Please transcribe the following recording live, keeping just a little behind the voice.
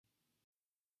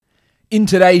In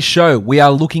today's show, we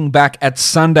are looking back at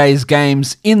Sunday's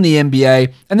games in the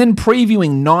NBA and then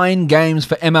previewing 9 games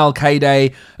for MLK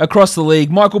Day across the league.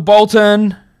 Michael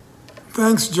Bolton.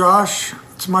 Thanks, Josh.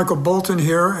 It's Michael Bolton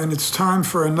here, and it's time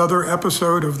for another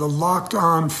episode of the Locked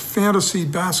On Fantasy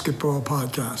Basketball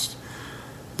Podcast.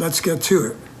 Let's get to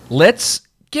it. Let's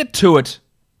get to it,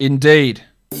 indeed.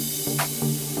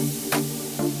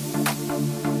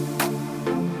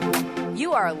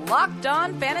 You are Locked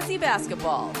On Fantasy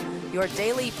Basketball, your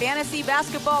daily fantasy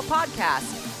basketball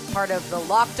podcast, part of the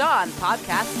Locked On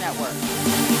Podcast Network.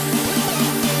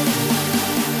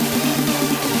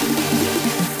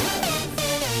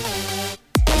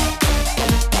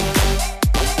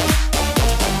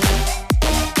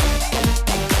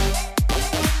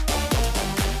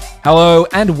 Hello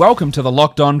and welcome to the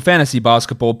Locked On Fantasy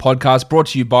Basketball Podcast, brought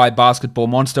to you by Basketball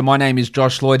Monster. My name is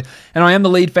Josh Lloyd and I am the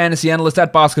lead fantasy analyst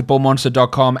at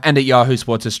basketballmonster.com and at Yahoo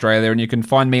Sports Australia. And you can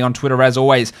find me on Twitter as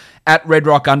always at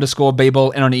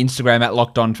redrock_bball and on Instagram at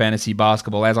Locked On Fantasy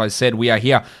Basketball. As I said, we are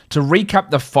here to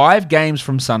recap the 5 games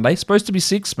from Sunday. Supposed to be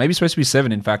 6, maybe supposed to be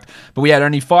 7 in fact, but we had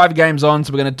only 5 games on,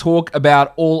 so we're going to talk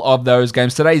about all of those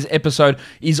games. Today's episode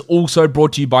is also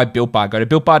brought to you by Built Bar. Go to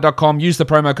builtbar.com, use the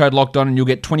promo code Locked On and you'll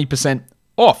get 20%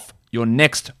 off your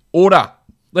next order.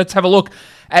 Let's have a look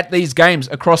at these games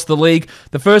across the league.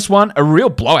 The first one, a real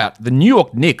blowout. The New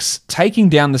York Knicks taking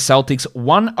down the Celtics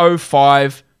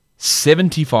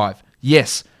 105-75.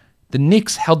 Yes, the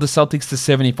Knicks held the Celtics to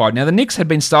 75. Now, the Knicks had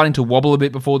been starting to wobble a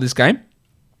bit before this game,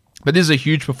 but this is a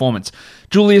huge performance.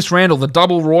 Julius Randle, the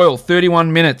double royal,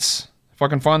 31 minutes. If I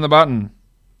can find the button.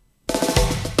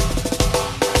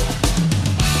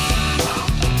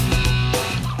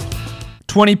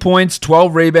 20 points,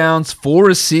 12 rebounds, 4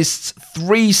 assists,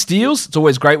 3 steals. It's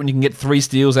always great when you can get 3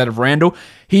 steals out of Randle.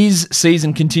 His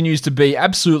season continues to be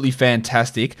absolutely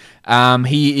fantastic.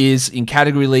 He is, in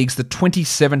category leagues, the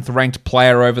 27th ranked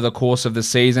player over the course of the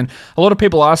season. A lot of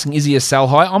people are asking, is he a sell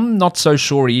high? I'm not so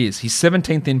sure he is. He's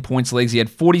 17th in points leagues. He had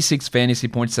 46 fantasy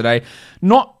points today.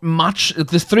 Not much. The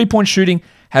 3-point shooting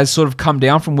has sort of come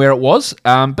down from where it was,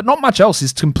 but not much else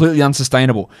is completely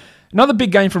unsustainable. Another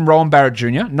big game from Rowan Barrett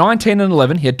Jr., 19 and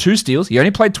 11. He had 2 steals. He only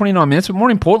played 29 minutes, but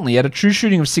more importantly, he had a true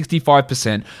shooting of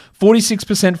 65%,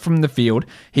 46% from the field.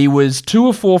 He was 2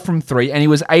 of 4 from 3, and he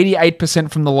was 88%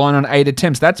 from the line on 8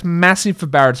 attempts. That's massive for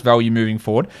Barrett's value moving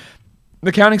forward.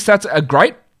 The counting stats are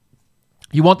great.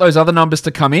 You want those other numbers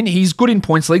to come in. He's good in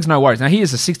points leagues, no worries. Now, he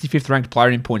is a 65th ranked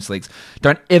player in points leagues.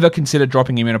 Don't ever consider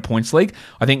dropping him in a points league.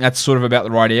 I think that's sort of about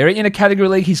the right area. In a category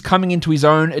league, he's coming into his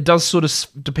own. It does sort of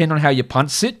depend on how your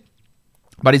punts sit,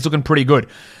 but he's looking pretty good.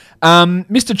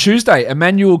 Mr. Tuesday,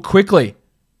 Immanuel Quickley.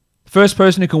 First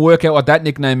person who can work out what that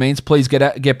nickname means, please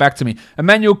get back to me.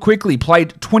 Immanuel Quickley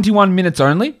played 21 minutes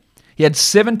only. He had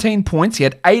 17 points. He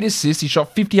had 8 assists. He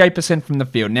shot 58% from the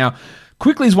field. Now,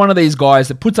 Quickley's one of these guys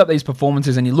that puts up these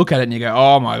performances and you look at it and you go,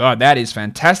 oh my God, that is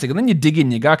fantastic. And then you dig in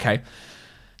and you go, okay,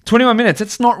 21 minutes,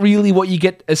 that's not really what you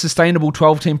get a sustainable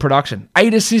 12-team production.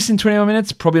 8 assists in 21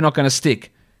 minutes, probably not going to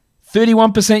stick.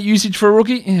 31% usage for a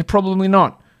rookie? Probably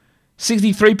not.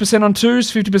 63% on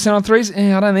 2s, 50% on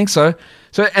 3s? I don't think so.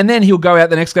 And then he'll go out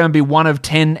the next game and be 1 of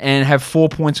 10 and have 4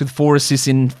 points with 4 assists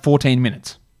in 14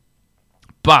 minutes.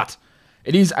 But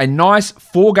it is a nice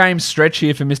 4-game stretch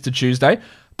here for Mr. Tuesday,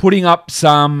 putting up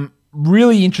some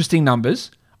really interesting numbers.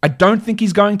 I don't think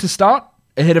he's going to start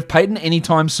ahead of Peyton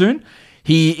anytime soon.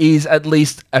 He is at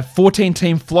least a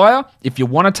 14-team flyer. If you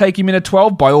want to take him in at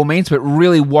 12, by all means, but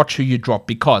really watch who you drop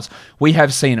because we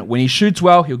have seen it. When he shoots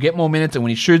well, he'll get more minutes, and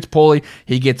when he shoots poorly,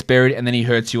 he gets buried, and then he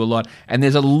hurts you a lot. And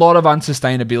there's a lot of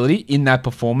unsustainability in that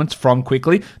performance from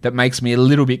Quickley that makes me a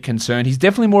little bit concerned. He's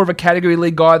definitely more of a category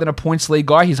league guy than a points league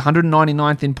guy. He's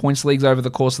 199th in points leagues over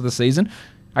the course of the season.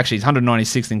 Actually, he's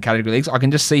 196th in category leagues. I can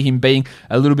just see him being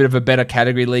a little bit of a better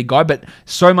category league guy, but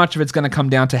so much of it's going to come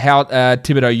down to how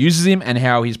Thibodeau uses him and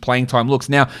how his playing time looks.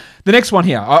 Now, the next one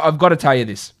here, I've got to tell you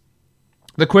this.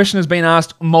 The question has been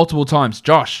asked multiple times.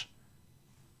 Josh,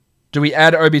 do we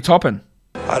add Obi Toppin?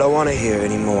 I don't want to hear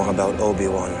any more about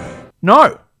Obi-Wan.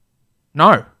 No.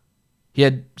 He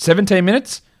had 17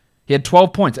 minutes. He had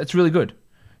 12 points. That's really good.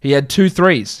 He had 2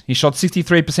 threes. He shot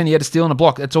 63%. He had a steal and a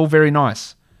block. That's all very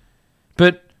nice.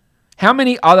 But how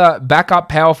many other backup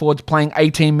power forwards playing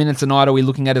 18 minutes a night are we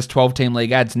looking at as 12-team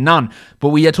league ads? None. But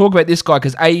we talk about this guy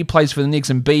because A, he plays for the Knicks,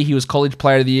 and B, he was College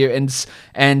Player of the Year,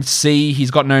 and C,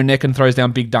 he's got no neck and throws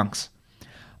down big dunks.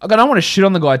 I don't want to shit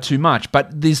on the guy too much,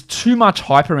 but there's too much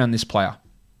hype around this player.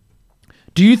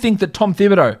 Do you think that Tom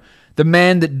Thibodeau, The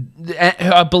man that,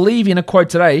 I believe in a quote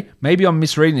today, maybe I'm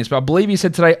misreading this, but I believe he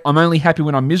said today, I'm only happy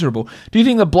when I'm miserable. Do you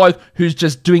think the bloke who's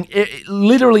just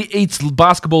literally eats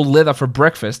basketball leather for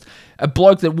breakfast, a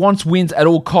bloke that wants wins at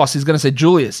all costs, is going to say,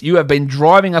 Julius, you have been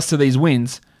driving us to these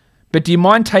wins, but do you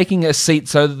mind taking a seat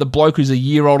so that the bloke who's a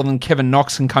year older than Kevin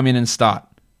Knox can come in and start?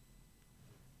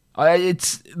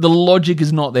 The logic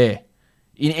is not there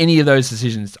in any of those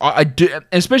decisions. I do,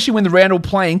 especially when the Randall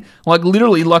playing,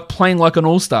 literally playing like an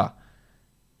all-star.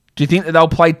 Do you think that they'll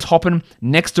play Toppin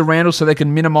next to Randall so they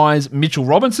can minimize Mitchell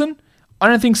Robinson? I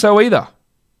don't think so either.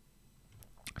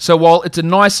 So while it's a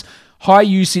nice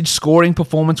high-usage scoring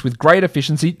performance with great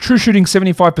efficiency, true shooting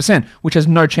 75%, which has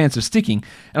no chance of sticking,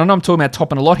 and I know I'm talking about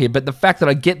Toppin a lot here, but the fact that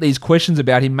I get these questions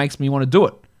about him makes me want to do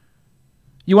it.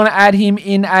 You want to add him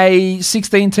in a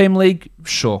 16-team league?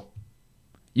 Sure.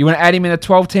 You want to add him in a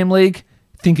 12-team league?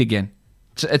 Think again.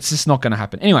 It's just not going to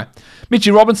happen. Anyway,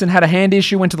 Mitchie Robinson had a hand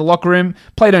issue, went to the locker room,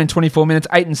 played only 24 minutes,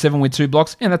 8 and 7 with 2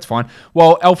 blocks. Yeah, that's fine.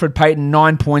 While Alfred Payton,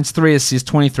 9 points, 3 assists,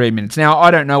 23 minutes. Now,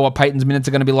 I don't know what Payton's minutes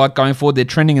are going to be like going forward. They're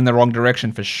trending in the wrong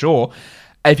direction for sure.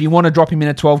 If you want to drop him in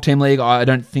a 12-team league, I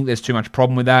don't think there's too much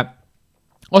problem with that.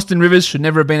 Austin Rivers should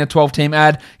never have been a 12-team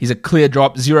ad. He's a clear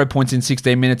drop, 0 points in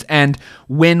 16 minutes. And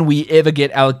when we ever get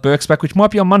Alec Burks back, which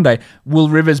might be on Monday, will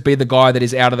Rivers be the guy that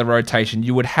is out of the rotation?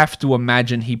 You would have to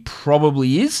imagine he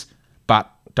probably is,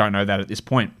 but don't know that at this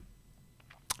point.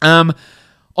 On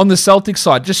the Celtics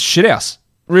side, just shithouse,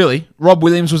 really. Rob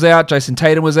Williams was out, Jason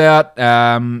Tatum was out,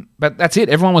 but that's it.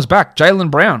 Everyone was back.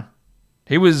 Jaylen Brown,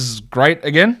 he was great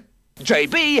again.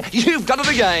 JB, you've done it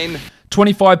again.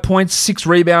 25 points, 6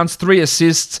 rebounds, 3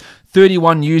 assists,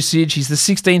 31 usage. He's the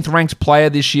 16th ranked player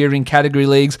this year in category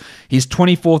leagues. He's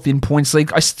 24th in points league.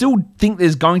 I still think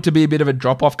there's going to be a bit of a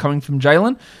drop-off coming from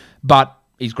Jaylen, but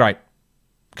he's great.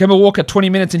 Kemba Walker, 20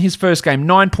 minutes in his first game,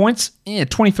 9 points.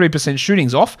 23%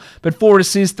 shooting's off, but 4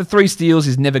 assists, the 3 steals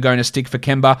is never going to stick for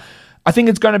Kemba. I think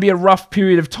it's going to be a rough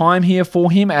period of time here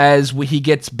for him as he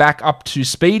gets back up to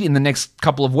speed in the next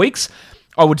couple of weeks.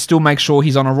 I would still make sure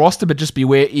he's on a roster, but just be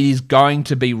aware it is going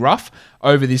to be rough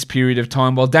over this period of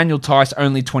time. While Daniel Tice,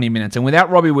 only 20 minutes. And without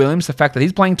Robbie Williams, the fact that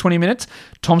he's playing 20 minutes,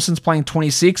 Thompson's playing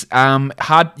 26,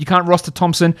 hard. You can't roster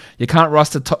Thompson, you can't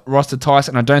roster Tice,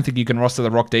 and I don't think you can roster the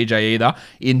Rock DJ either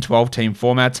in 12-team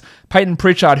formats. Peyton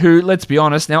Pritchard, who, let's be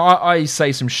honest, now I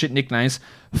say some shit nicknames.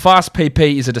 Fast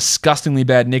PP is a disgustingly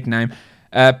bad nickname.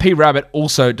 P Rabbit,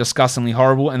 also disgustingly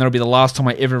horrible, and that'll be the last time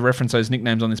I ever reference those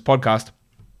nicknames on this podcast.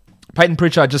 Peyton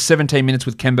Pritchard, just 17 minutes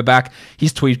with Kemba back.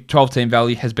 His 12-team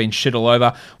value has been shit all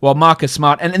over. While Marcus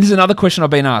Smart, and this is another question I've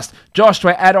been asked. Josh, do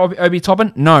I add Obi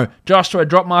Toppin? No. Josh, do I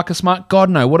drop Marcus Smart? God,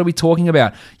 no. What are we talking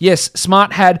about? Yes,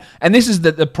 Smart had, and this is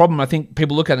the problem I think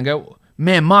people look at and go,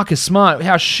 man, Marcus Smart,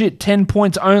 how shit, 10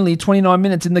 points only, 29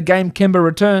 minutes in the game Kemba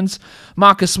returns.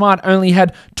 Marcus Smart only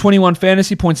had 21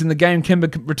 fantasy points in the game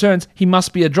Kemba returns. He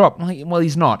must be a drop. Well,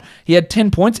 he's not. He had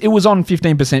 10 points. It was on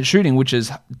 15% shooting, which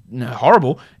is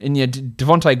horrible. And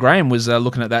Devontae Graham was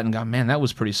looking at that and going, man, that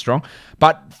was pretty strong.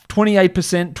 But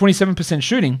 28%, 27%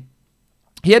 shooting,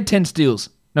 he had 10 steals.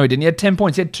 No, he didn't. He had 10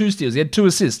 points. He had 2 steals. He had 2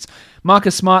 assists.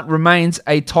 Marcus Smart remains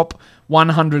a top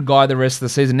 100 guy the rest of the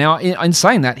season. Now, in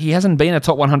saying that, he hasn't been a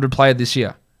top 100 player this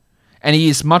year. And he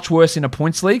is much worse in a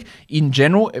points league in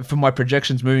general for my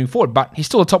projections moving forward. But he's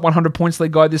still a top 100 points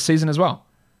league guy this season as well.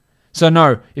 So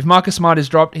no, if Marcus Smart is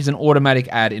dropped, he's an automatic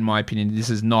add in my opinion. This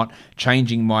is not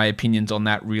changing my opinions on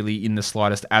that really in the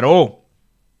slightest at all.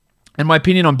 And my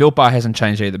opinion on Built Bar hasn't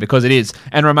changed either because it is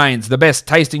and remains the best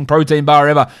tasting protein bar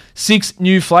ever. 6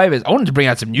 new flavors. I wanted to bring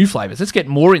out some new flavors. Let's get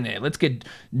more in there. Let's get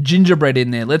gingerbread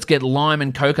in there. Let's get lime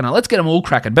and coconut. Let's get them all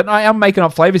cracking. But I am making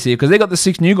up flavors here because they got the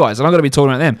 6 new guys and I've got to be talking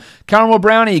about them. Caramel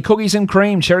brownie, cookies and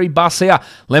cream, cherry barcia,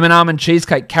 lemon almond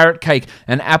cheesecake, carrot cake,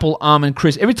 and apple almond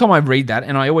crisp. Every time I read that,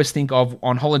 and I always think of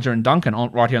on Hollinger and Duncan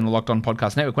right here on the Locked On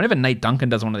Podcast Network, whenever Nate Duncan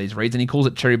does one of these reads and he calls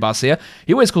it cherry barcia,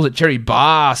 he always calls it cherry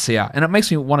barcia. And it makes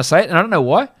me want to say it, and I don't know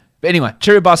why. But anyway,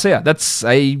 cherry barcia, that's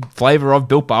a flavor of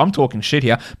Built Bar. I'm talking shit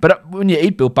here. But when you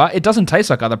eat Built Bar, it doesn't taste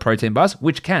like other protein bars,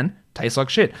 which can taste like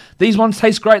shit. These ones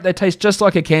taste great. They taste just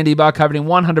like a candy bar covered in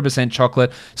 100%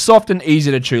 chocolate, soft and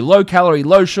easy to chew, low calorie,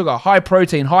 low sugar, high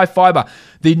protein, high fiber.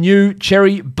 The new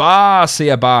Cherry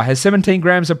Barcia bar has 17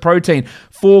 grams of protein,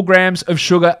 4 grams of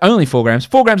sugar, only 4 grams,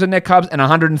 4 grams of net carbs, and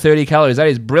 130 calories. That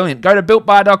is brilliant. Go to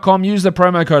BuiltBar.com, use the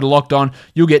promo code LOCKEDON.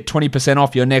 You'll get 20%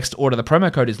 off your next order. The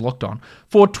promo code is LOCKEDON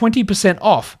for 20%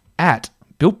 off at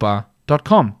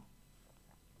BuiltBar.com.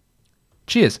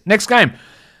 Cheers. Next game.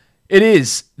 It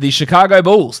is the Chicago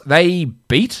Bulls. They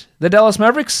beat the Dallas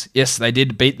Mavericks. Yes, they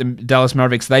did beat the Dallas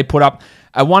Mavericks. They put up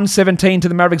a 117 to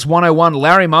the Mavericks 101.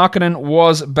 Larry Markkinen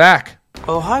was back.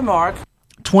 Oh, hi, Mark.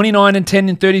 29 and 10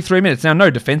 in 33 minutes. Now, no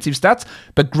defensive stats,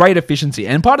 but great efficiency.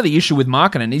 And part of the issue with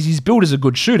Markkanen is he's billed as a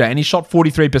good shooter, and he shot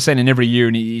 43% in every year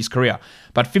in his career.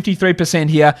 But 53%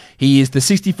 here. He is the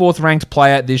 64th ranked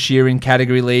player this year in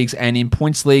category leagues, and in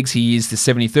points leagues, he is the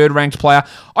 73rd ranked player.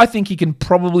 I think he can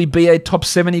probably be a top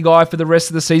 70 guy for the rest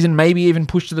of the season, maybe even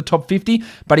push to the top 50,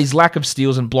 but his lack of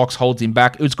steals and blocks holds him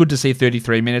back. It was good to see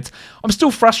 33 minutes. I'm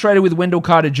still frustrated with Wendell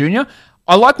Carter Jr.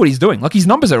 I like what he's doing. Like, his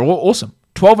numbers are awesome.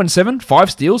 12 and 7,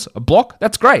 5 steals, a block.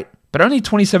 That's great. But only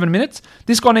 27 minutes.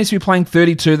 This guy needs to be playing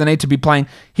 32. They need to be playing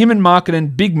him and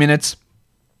Markkanen big minutes.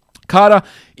 Carter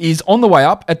is on the way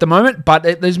up at the moment,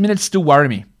 but those minutes still worry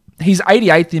me. He's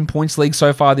 88th in points league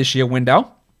so far this year,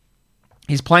 Wendell.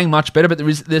 He's playing much better, but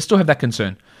they still have that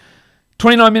concern.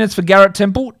 29 minutes for Garrett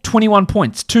Temple, 21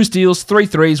 points, 2 steals, 3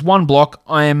 threes, 1 block.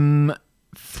 I am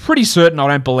pretty certain I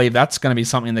don't believe that's going to be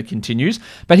something that continues,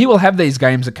 but he will have these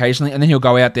games occasionally, and then he'll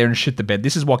go out there and shit the bed.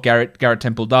 This is what Garrett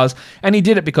Temple does, and he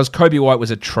did it because Kobe White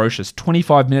was atrocious.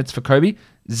 25 minutes for Kobe,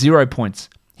 0 points.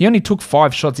 He only took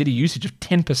 5 shots, did a usage of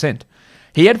 10%.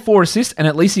 He had 4 assists, and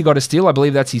at least he got a steal. I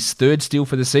believe that's his 3rd steal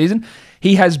for the season.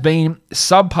 He has been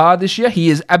subpar this year. He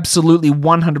is absolutely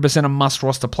 100% a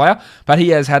must-roster player, but he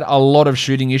has had a lot of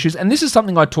shooting issues, and this is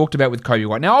something I talked about with Kobe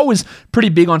White. Now, I was pretty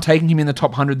big on taking him in the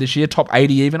top 100 this year, top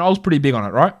 80 even. I was pretty big on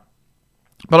it, right?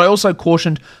 But I also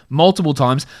cautioned multiple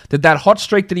times that hot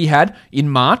streak that he had in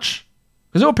March,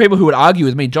 because there were people who would argue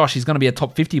with me, Josh, he's going to be a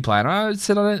top 50 player. And I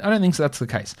said, I don't think that's the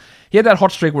case. He had that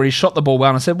hot streak where he shot the ball well,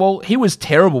 and I said, well, he was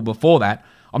terrible before that.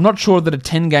 I'm not sure that a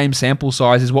 10-game sample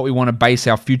size is what we want to base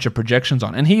our future projections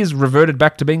on. And he has reverted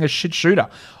back to being a shit shooter.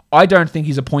 I don't think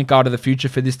he's a point guard of the future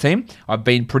for this team. I've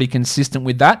been pretty consistent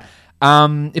with that.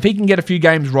 If he can get a few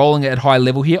games rolling at high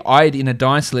level here, in a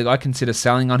dynasty league, I consider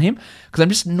selling on him because I'm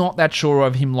just not that sure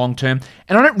of him long term.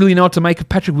 And I don't really know what to make of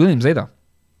Patrick Williams either.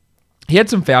 He had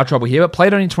some foul trouble here, but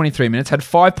played only 23 minutes, had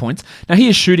 5 points. Now, he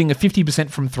is shooting a 50%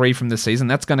 from 3 from the season.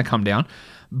 That's going to come down.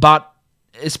 But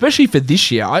especially for this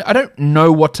year, I don't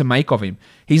know what to make of him.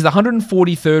 He's the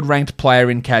 143rd ranked player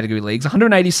in category leagues,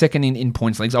 182nd in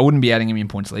points leagues. I wouldn't be adding him in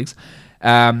points leagues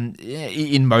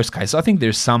in most cases. I think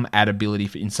there's some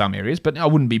addability in some areas, but I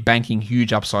wouldn't be banking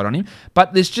huge upside on him.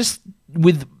 But there's just,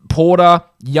 with Porter,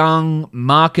 Young,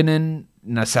 Markkanen,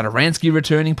 Satoransky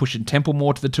returning, pushing Temple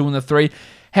more to the 2 and the 3,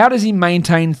 how does he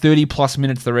maintain 30-plus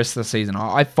minutes the rest of the season?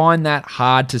 I find that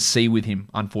hard to see with him,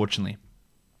 unfortunately.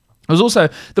 It was also,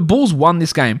 the Bulls won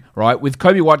this game, right, with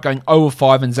Kobe White going 0 of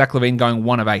 5 and Zach LaVine going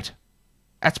 1 of 8.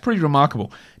 That's pretty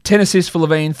remarkable. 10 assists for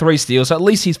LaVine, 3 steals. So at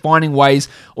least he's finding ways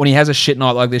when he has a shit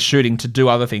night like this shooting to do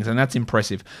other things, and that's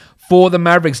impressive. For the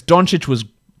Mavericks, Doncic was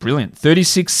brilliant.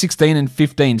 36, 16, and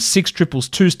 15. 6 triples,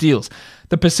 2 steals.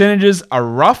 The percentages are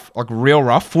rough, like real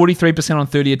rough. 43% on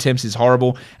 30 attempts is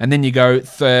horrible. And then you go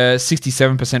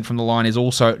 67% from the line is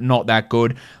also not that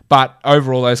good. But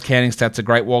overall, those counting stats are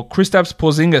great. Well, Kristaps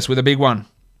Porzingis with a big one.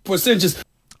 Percentages.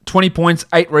 20 points,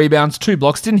 8 rebounds, 2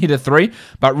 blocks. Didn't hit a 3,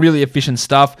 but really efficient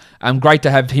stuff. Great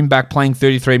to have him back playing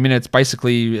 33 minutes,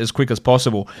 basically as quick as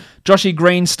possible. Joshy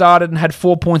Green started and had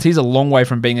 4 points. He's a long way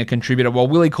from being a contributor. While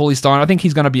Willie Cauley-Stein, I think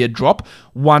he's going to be a drop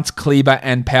once Kleber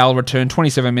and Powell return.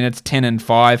 27 minutes, 10 and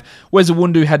 5. Wes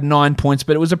Iwundu had 9 points,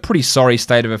 but it was a pretty sorry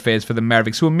state of affairs for the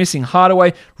Mavericks, who are missing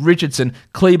Hardaway, Richardson,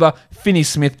 Kleber,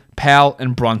 Finney-Smith, Powell,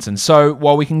 and Brunson. So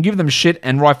while we can give them shit,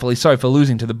 and rightfully so, for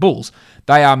losing to the Bulls,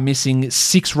 they are missing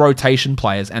 6 rotation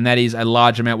players, and that is a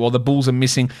large amount. While the Bulls are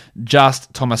missing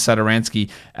just Thomas Satoransky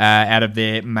out of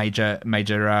their major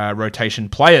rotation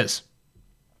players.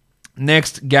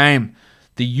 Next game,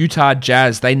 the Utah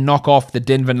Jazz. They knock off the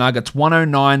Denver Nuggets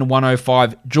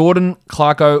 109-105. Jordan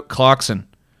Clarkson.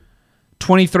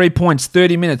 23 points,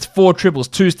 30 minutes, 4 triples,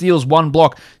 2 steals, 1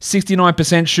 block,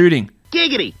 69% shooting.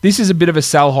 Giggity. This is a bit of a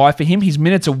sell high for him. His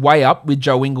minutes are way up with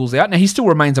Joe Ingles out. Now, he still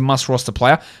remains a must-roster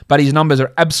player, but his numbers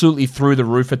are absolutely through the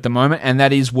roof at the moment, and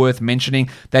that is worth mentioning,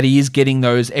 that he is getting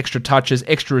those extra touches,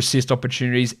 extra assist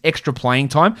opportunities, extra playing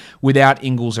time without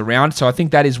Ingles around. So I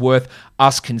think that is worth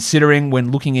us considering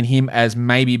when looking at him as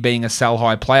maybe being a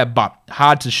sell-high player, but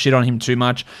hard to shit on him too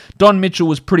much. Don Mitchell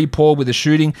was pretty poor with the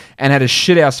shooting and had a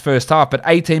shit-house first half, but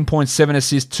 18 points, 7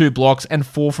 assists, 2 blocks, and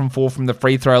 4 from 4 from the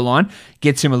free throw line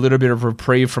gets him a little bit of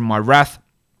reprieve from my wrath.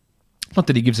 Not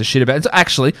that he gives a shit about it.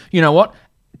 Actually, you know what?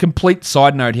 Complete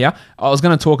side note here. I was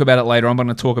going to talk about it later on, but I'm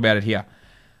going to talk about it here.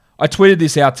 I tweeted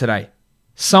this out today.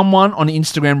 Someone on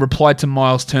Instagram replied to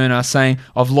Miles Turner saying,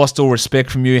 "I've lost all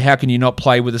respect from you. How can you not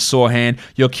play with a sore hand?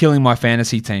 You're killing my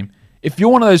fantasy team." If you're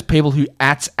one of those people who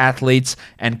ats athletes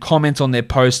and comments on their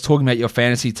posts talking about your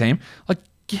fantasy team, like,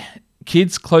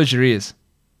 kids, close your ears.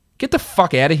 Get the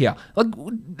fuck out of here. Like,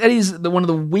 that is one of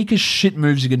the weakest shit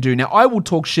moves you can do. Now, I will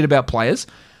talk shit about players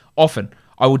often.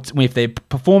 I would, if they're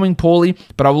performing poorly,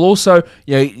 but I will also,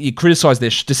 you criticize their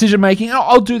decision making.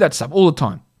 I'll do that stuff all the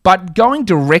time. But going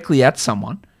directly at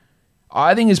someone,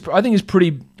 I think is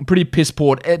pretty piss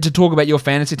poor to talk about your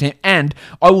fantasy team. And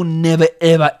I will never,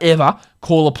 ever, ever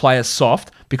call a player soft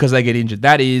because they get injured.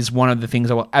 That is one of the things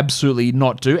I will absolutely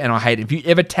not do, and I hate it. If you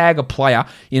ever tag a player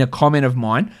in a comment of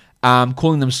mine,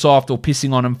 calling them soft or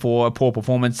pissing on them for a poor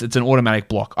performance, it's an automatic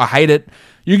block. I hate it.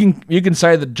 You can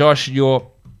say that, Josh, you're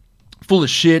full of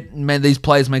shit. Man, these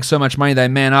players make so much money, they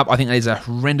man up. I think that is a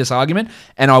horrendous argument,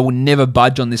 and I will never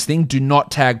budge on this thing. Do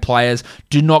not tag players.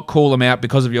 Do not call them out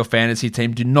because of your fantasy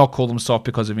team. Do not call them soft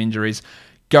because of injuries.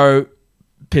 Go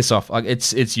piss off. Like,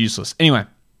 it's useless. Anyway,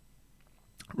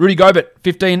 Rudy Gobert,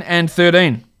 15 and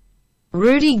 13.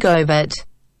 Rudy Gobert.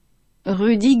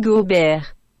 Rudy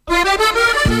Gobert.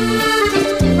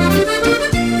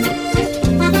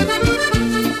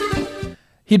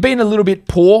 He'd been a little bit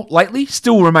poor lately,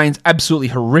 still remains absolutely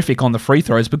horrific on the free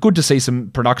throws, but good to see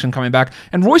some production coming back.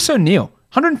 And Royce O'Neal,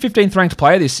 115th ranked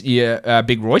player this year,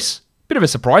 Big Royce. Bit of a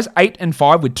surprise, 8 and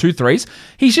 5 with 2 threes.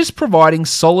 He's just providing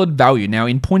solid value. Now,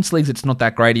 in points leagues, it's not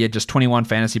that great. He had just 21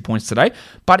 fantasy points today,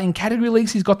 but in category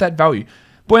leagues, he's got that value.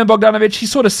 Bojan Bogdanovic,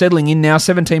 he's sort of settling in now,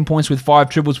 17 points with 5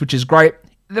 triples, which is great.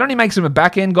 That only makes him a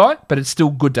back-end guy, but it's still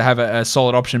good to have a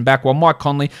solid option back. While Mike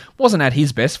Conley wasn't at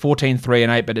his best, 14, 3,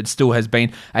 and 8, but it still has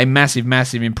been a massive,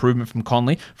 massive improvement from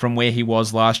Conley from where he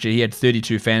was last year. He had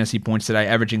 32 fantasy points today,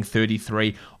 averaging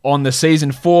 33 on the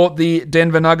season for the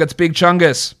Denver Nuggets. Big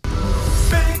Chungus.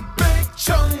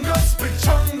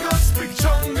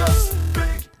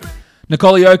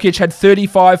 Nikola Jokic had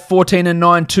 35, 14 and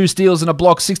 9, 2 steals and a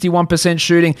block, 61%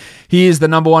 shooting. He is the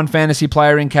number one fantasy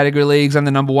player in category leagues and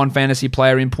the number one fantasy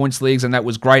player in points leagues, and that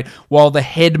was great. While the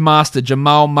headmaster,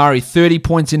 Jamal Murray, 30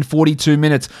 points in 42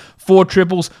 minutes, 4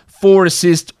 triples, 4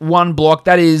 assists, 1 block.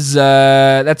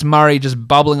 That's Murray just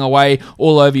bubbling away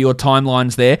all over your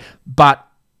timelines there. But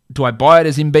do I buy it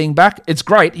as him being back? It's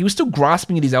great. He was still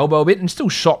grasping at his elbow a bit and still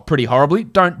shot pretty horribly.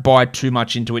 Don't buy too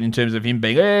much into it in terms of him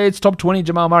being, it's top 20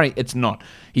 Jamal Murray. It's not.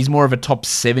 He's more of a top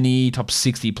 70, top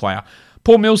 60 player.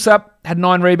 Paul Millsap had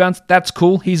 9 rebounds. That's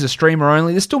cool. He's a streamer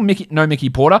only. There's still no Mickey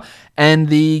Porter. And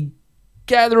the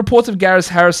reports of Gareth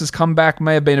Harris's comeback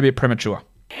may have been a bit premature.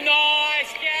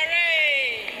 Nice,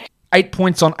 Gary! 8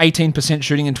 points on 18%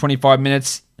 shooting in 25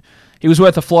 minutes. He was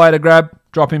worth a flyer to grab.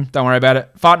 Drop him. Don't worry about it.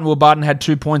 Farton Will-Barton had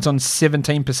 2 points on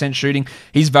 17% shooting.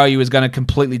 His value is going to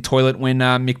completely toilet when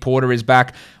Mick Porter is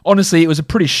back. Honestly, it was a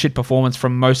pretty shit performance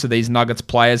from most of these Nuggets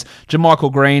players.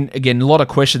 JaMychal Green, again, a lot of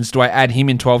questions. Do I add him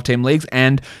in 12-team leagues?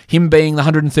 And him being the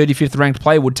 135th ranked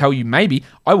player would tell you maybe.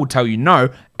 I would tell you no,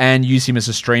 and use him as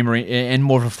a streamer and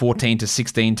more of a 14 to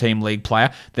 16-team league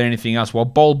player than anything else. While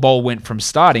Bol went from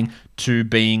starting to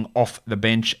being off the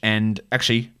bench, and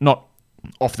actually not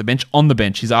off the bench, on the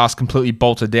bench. His ass completely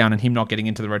bolted down and him not getting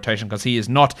into the rotation because he is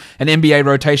not an NBA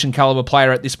rotation caliber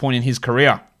player at this point in his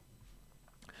career.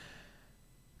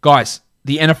 Guys,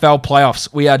 the NFL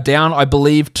playoffs. We are down, I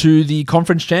believe, to the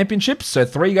conference championships. So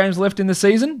 3 games left in the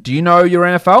season. Do you know your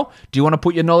NFL? Do you want to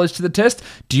put your knowledge to the test?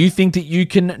 Do you think that you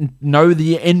can know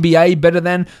the NBA better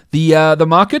than the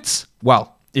markets?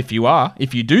 Well, if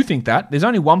you do think that, there's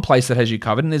only one place that has you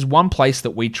covered, and there's one place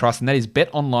that we trust, and that is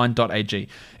betonline.ag.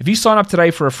 If you sign up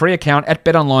today for a free account at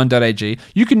betonline.ag,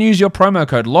 you can use your promo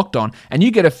code LOCKEDON, and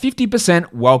you get a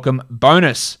 50% welcome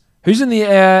bonus. Who's in the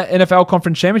NFL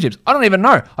Conference Championships? I don't even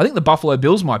know. I think the Buffalo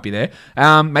Bills might be there.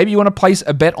 Maybe you want to place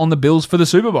a bet on the Bills for the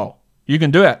Super Bowl. You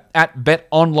can do it at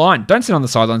BetOnline. Don't sit on the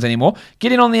sidelines anymore.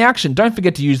 Get in on the action. Don't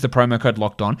forget to use the promo code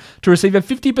LOCKEDON to receive a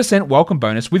 50% welcome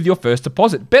bonus with your first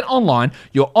deposit. BetOnline,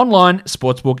 your online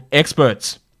sportsbook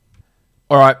experts.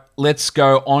 All right, let's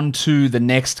go on to the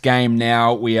next game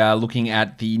now. We are looking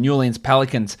at the New Orleans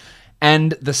Pelicans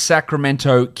and the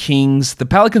Sacramento Kings. The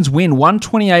Pelicans win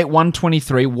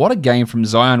 128-123. What a game from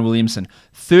Zion Williamson.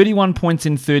 31 points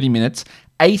in 30 minutes.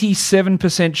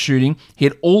 87% shooting,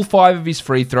 hit all 5 of his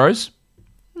free throws.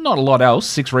 Not a lot else.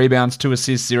 6 rebounds, 2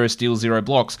 assists, 0 steals, 0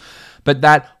 blocks. But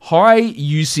that high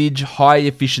usage, high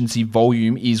efficiency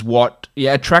volume is what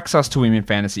attracts us to him in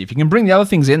fantasy. If you can bring the other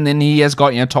things in, then he has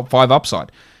got top 5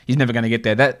 upside. He's never going to get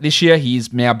there. This year,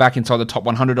 he's now back inside the top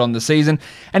 100 on the season,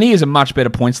 and he is a much better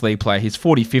points league player. He's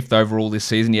 45th overall this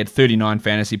season. He had 39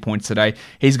 fantasy points today.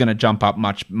 He's going to jump up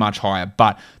much, much higher.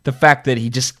 But the fact that he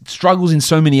just struggles in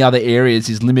so many other areas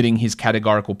is limiting his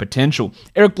categorical potential.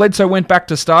 Eric Bledsoe went back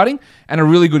to starting, and a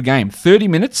really good game. 30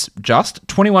 minutes, just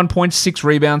 21 points, 6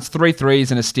 rebounds, 3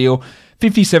 threes, and a steal,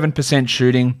 57%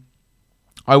 shooting.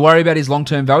 I worry about his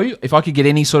long-term value. If I could get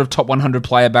any sort of top 100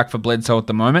 player back for Bledsoe at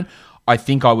the moment, I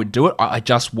think I would do it. I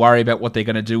just worry about what they're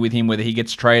going to do with him, whether he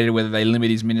gets traded, whether they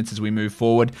limit his minutes as we move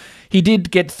forward. He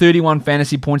did get 31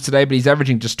 fantasy points today, but he's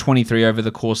averaging just 23 over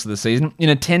the course of the season. In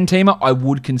a 10-teamer, I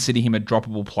would consider him a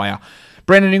droppable player.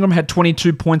 Brandon Ingram had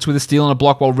 22 points with a steal and a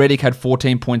block, while Redick had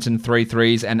 14 points and 3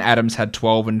 threes, and Adams had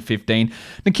 12 and 15.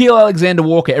 Nickeil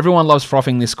Alexander-Walker, everyone loves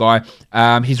frothing this guy.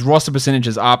 His roster percentage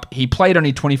is up. He played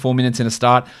only 24 minutes in a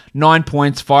start, 9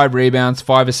 points, 5 rebounds,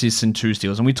 5 assists, and 2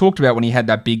 steals. And we talked about when he had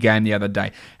that big game the other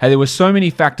day, how there were so many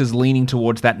factors leaning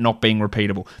towards that not being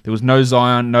repeatable. There was no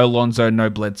Zion, no Lonzo, no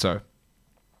Bledsoe.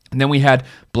 And then we had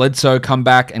Bledsoe come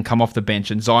back and come off the bench,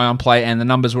 and Zion play, and the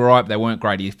numbers were right, but they weren't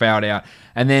great. He fouled out.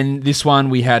 And then this one,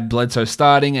 we had Bledsoe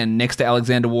starting and next to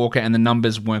Alexander Walker, and the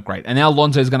numbers weren't great. And now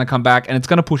Lonzo's going to come back, and it's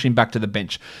going to push him back to the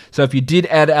bench. So if you did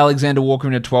add Alexander Walker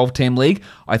in a 12-team league,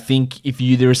 I think if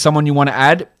there is someone you want to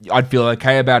add, I'd feel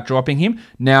okay about dropping him.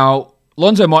 Now,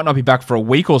 Lonzo might not be back for a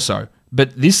week or so,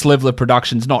 but this level of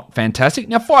production is not fantastic.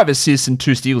 Now, 5 assists and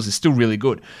 2 steals is still really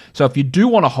good. So if you do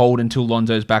want to hold until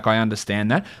Lonzo's back, I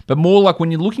understand that. But more like when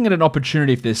you're looking at an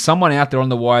opportunity, if there's someone out there on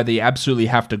the wire that you absolutely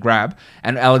have to grab,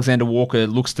 and Alexander Walker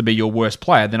looks to be your worst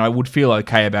player, then I would feel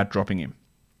okay about dropping him.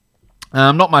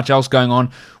 Not much else going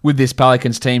on with this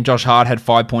Pelicans team. Josh Hart had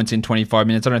 5 points in 25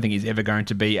 minutes. I don't think he's ever going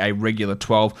to be a regular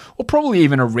 12 or probably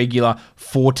even a regular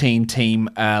 14-team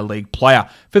league player.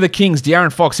 For the Kings,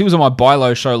 De'Aaron Fox, he was on my buy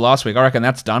low show last week. I reckon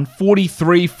that's done.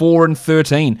 43, 4, and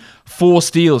 13. 4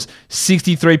 steals,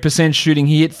 63% shooting.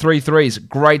 He hit 3 threes.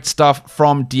 Great stuff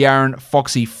from De'Aaron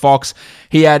Foxy Fox.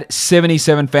 He had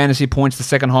 77 fantasy points, the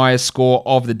second highest score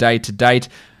of the day to date.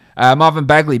 Marvin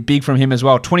Bagley, big from him as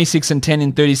well. 26 and 10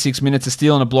 in 36 minutes, a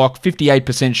steal and a block,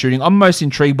 58% shooting. I'm most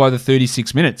intrigued by the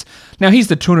 36 minutes. Now, he's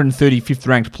the 235th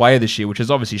ranked player this year, which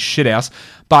is obviously shithouse.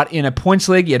 But in a points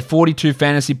league, he had 42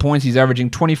 fantasy points. He's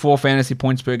averaging 24 fantasy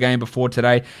points per game before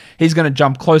today. He's going to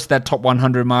jump close to that top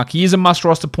 100 mark. He is a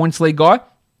must-roster points league guy.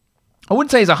 I wouldn't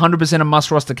say he's 100% a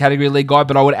must-roster category league guy,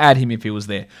 but I would add him if he was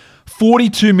there.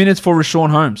 42 minutes for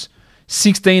Richaun Holmes.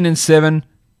 16 and 7.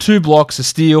 2 blocks, a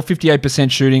steal, 58%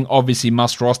 shooting, obviously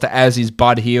must roster, as is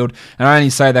Bud Hield. And I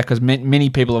only say that because many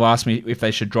people have asked me if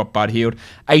they should drop Bud Hield.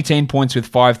 18 points with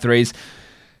 5 threes.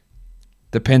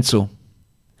 The pencil.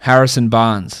 Harrison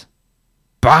Barnes.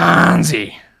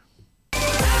 Barnesy.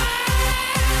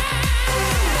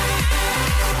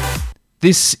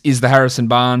 This is the Harrison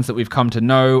Barnes that we've come to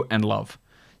know and love.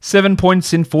 7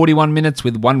 points in 41 minutes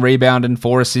with 1 rebound and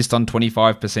 4 assists on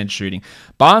 25% shooting.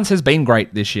 Barnes has been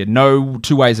great this year. No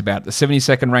two ways about it. The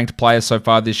 72nd ranked player so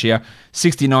far this year.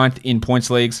 69th in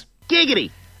points leagues. Giggity.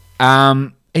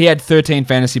 He had 13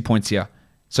 fantasy points here.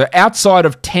 So outside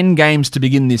of 10 games to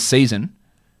begin this season,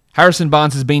 Harrison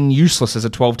Barnes has been useless as a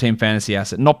 12-team fantasy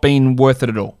asset. Not been worth it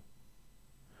at all.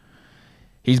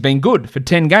 He's been good for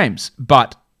 10 games,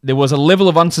 but there was a level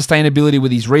of unsustainability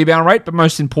with his rebound rate, but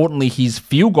most importantly, his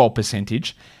field goal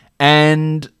percentage,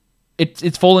 and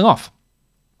it's falling off.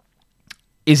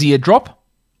 Is he a drop?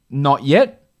 Not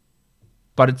yet,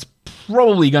 but it's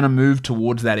probably going to move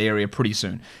towards that area pretty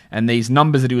soon. And these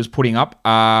numbers that he was putting up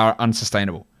are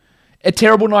unsustainable. A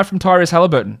terrible night from Tyrese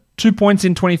Halliburton. 2 points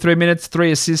in 23 minutes,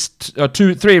 3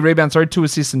 rebounds, 2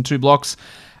 assists and 2 blocks.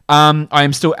 I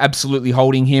am still absolutely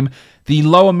holding him. The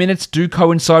lower minutes do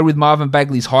coincide with Marvin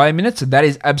Bagley's higher minutes, and that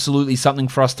is absolutely something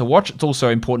for us to watch. It's also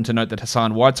important to note that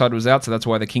Hassan Whiteside was out, so that's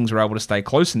why the Kings were able to stay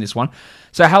close in this one.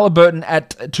 So Halliburton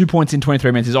at 2 points in 23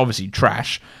 minutes is obviously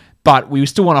trash, but we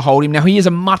still want to hold him. Now, he is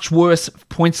a much worse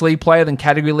points league player than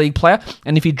category league player,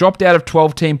 and if he dropped out of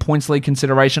 12-team points league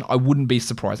consideration, I wouldn't be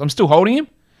surprised. I'm still holding him,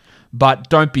 but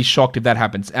don't be shocked if that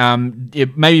happens.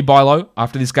 Maybe buy low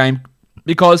after this game,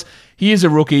 because he is a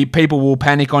rookie. People will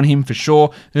panic on him for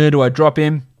sure. Do I drop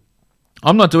him?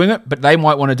 I'm not doing it, but they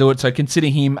might want to do it, so consider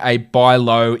him a buy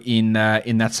low in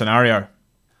that scenario.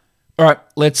 All right,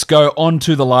 let's go on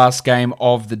to the last game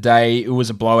of the day. It was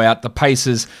a blowout. The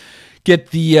Pacers get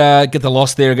the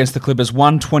loss there against the Clippers,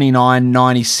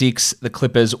 129-96. The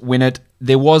Clippers win it.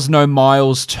 There was no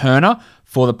Miles Turner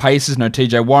for the Pacers, no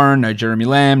TJ Warren, no Jeremy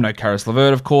Lamb, no Karis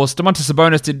LeVert, of course. Domantas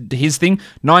Sabonis did his thing,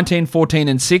 19, 14,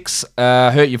 and 6.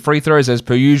 Hurt your free throws as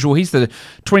per usual. He's the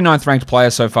 29th ranked player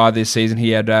so far this season.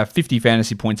 He had 50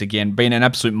 fantasy points again, been an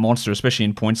absolute monster, especially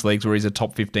in points leagues where he's a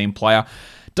top 15 player.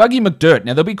 Dougie McDirt.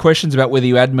 Now, there'll be questions about whether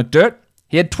you add McDirt.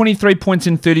 He had 23 points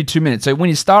in 32 minutes. So when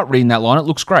you start reading that line, it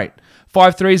looks great.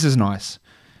 5 threes is nice.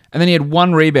 And then he had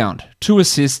 1 rebound, 2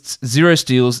 assists, 0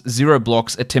 steals, 0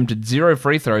 blocks, attempted 0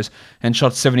 free throws, and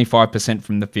shot 75%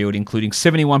 from the field, including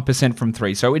 71% from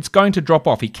 3. So it's going to drop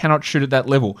off. He cannot shoot at that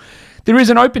level. There is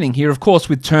an opening here, of course,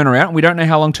 with Turner out. We don't know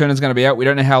how long Turner's going to be out. We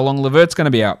don't know how long LeVert's going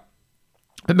to be out.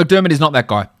 But McDermott is not that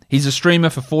guy. He's a streamer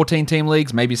for 14-team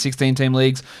leagues, maybe 16-team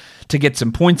leagues, to get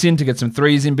some points in, to get some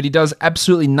threes in, but he does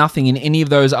absolutely nothing in any of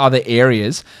those other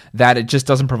areas that it just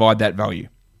doesn't provide that value.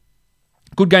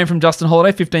 Good game from Justin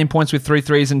Holiday, 15 points with 3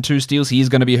 threes and 2 steals. He is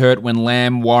going to be hurt when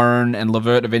Lamb, Warren, and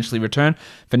LeVert eventually return.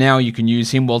 For now, you can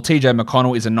use him, while TJ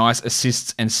McConnell is a nice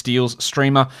assists and steals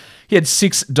streamer. He had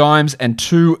 6 dimes and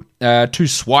 2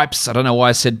 swipes. I don't know why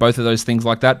I said both of those things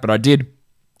like that, but I did.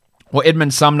 Well,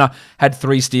 Edmund Sumner had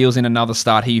 3 steals in another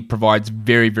start. He provides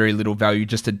very, very little value,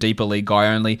 just a deeper league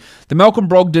guy only. The Malcolm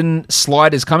Brogdon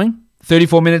slide is coming.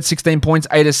 34 minutes, 16 points,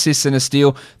 8 assists and a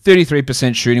steal,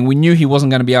 33% shooting. We knew he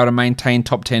wasn't going to be able to maintain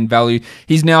top 10 value.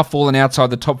 He's now fallen outside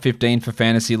the top 15 for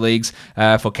fantasy leagues.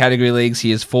 For category leagues,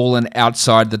 he has fallen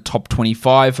outside the top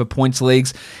 25 for points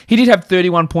leagues. He did have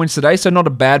 31 points today, so not a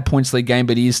bad points league game,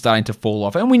 but he is starting to fall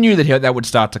off. And we knew that would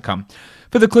start to come.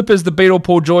 For the Clippers, the Beatle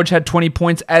Paul George had 20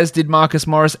 points, as did Marcus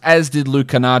Morris, as did Luke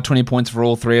Kennard, 20 points for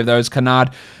all 3 of those. Kennard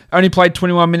only played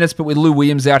 21 minutes, but with Lou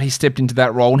Williams out, he stepped into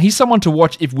that role. And he's someone to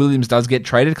watch if Williams does get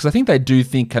traded, because I think they do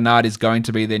think Kennard is going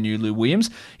to be their new Lou Williams.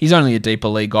 He's only a deeper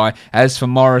league guy. As for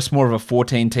Morris, more of a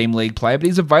 14-team league player, but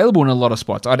he's available in a lot of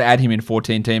spots. I'd add him in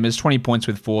 14-teamers, 20 points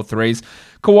with 4 threes.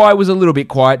 Kawhi was a little bit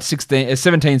quiet, 17,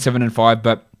 7, and 5,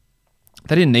 but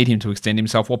they didn't need him to extend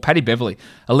himself. Well, Paddy Beverly,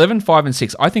 11, 5, and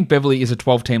 6. I think Beverly is a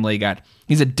 12-team league ad.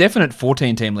 He's a definite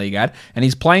 14-team league ad, and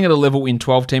he's playing at a level in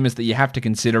 12-teamers that you have to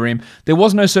consider him. There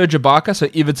was no Serge Ibaka, so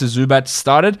Ivica Zubac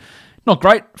started. Not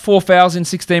great. 4 fouls in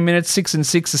 16 minutes, 6 and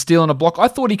 6, a steal and a block. I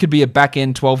thought he could be a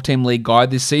back-end 12-team league guy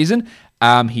this season.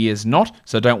 He is not,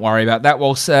 so don't worry about that.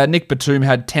 Whilst Nick Batum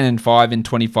had 10 and 5 in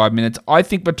 25 minutes. I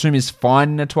think Batum is fine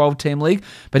in a 12-team league,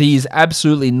 but he is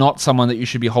absolutely not someone that you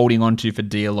should be holding on to for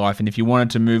dear life. And if you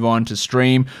wanted to move on to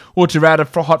stream or to add a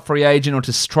hot free agent or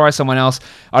to try someone else,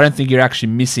 I don't think you're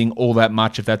actually missing all that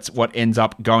much if that's what ends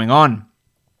up going on.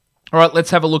 All right, let's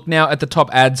have a look now at the top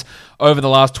ads over the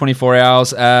last 24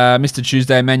 hours. Mr.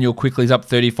 Tuesday, Emmanuel Quickly is up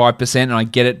 35%, and I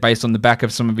get it based on the back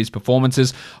of some of his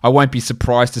performances. I won't be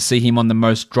surprised to see him on the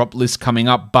most dropped list coming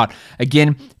up. But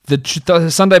again, the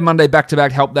Sunday, Monday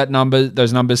back-to-back helped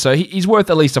those numbers. So he's worth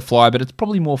at least a fly, but it's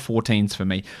probably more 14s for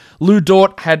me. Lou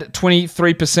Dort had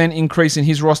 23% increase in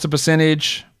his roster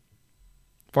percentage.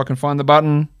 If I can find the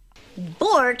button.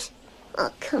 Bort?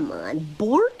 Oh, come on,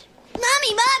 Bort?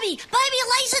 Mommy, buy me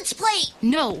a license plate!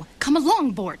 No, come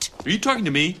along, Bort. Are you talking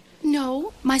to me?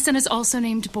 No, my son is also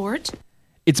named Bort.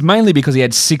 It's mainly because he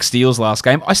had 6 steals last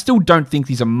game. I still don't think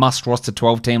he's a must-roster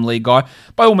 12-team league guy.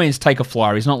 By all means, take a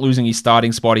flyer. He's not losing his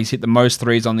starting spot. He's hit the most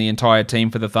threes on the entire team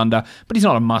for the Thunder, but he's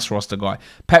not a must-roster guy.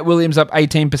 Pat Williams up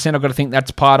 18%. I've got to think that's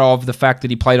part of the fact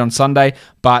that he played on Sunday,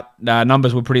 but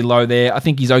numbers were pretty low there. I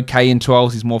think he's okay in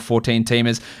 12s. He's more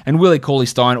 14-teamers. And Willie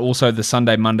Cauley-Stein, also the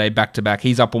Sunday, Monday back-to-back.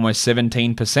 He's up almost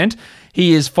 17%.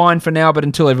 He is fine for now, but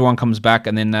until everyone comes back,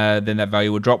 and then that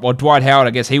value will drop. Well, Dwight Howard,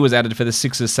 I guess he was added for the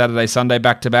Sixers Saturday, Sunday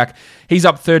back-to-back. He's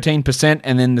up 13%,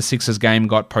 and then the Sixers game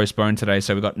got postponed today,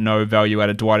 so we got no value out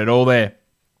of Dwight at all there.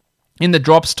 In the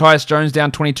drops, Tyus Jones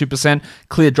down 22%,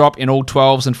 clear drop in all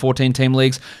 12s and 14-team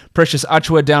leagues. Precious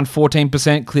Achiuwa down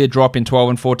 14%, clear drop in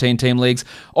 12 and 14-team leagues.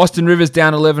 Austin Rivers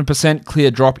down 11%,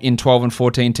 clear drop in 12 and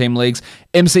 14-team leagues.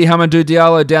 MC Hamidou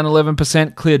Diallo down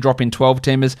 11%, clear drop in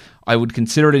 12-teamers. I would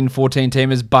consider it in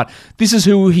 14-teamers, but this is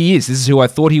who he is. This is who I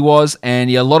thought he was, and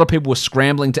a lot of people were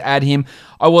scrambling to add him.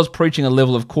 I was preaching a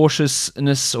level of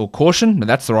cautiousness, or caution, no,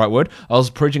 that's the right word. I was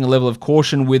preaching a level of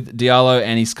caution with Diallo,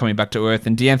 and he's coming back to earth.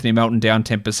 And DeAnthony Melton down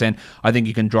 10%. I think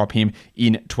you can drop him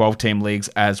in 12-team leagues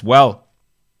as well.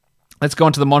 Let's go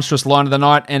on to the monstrous line of the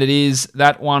night, and it is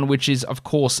that one which is, of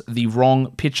course, the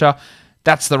wrong pitcher.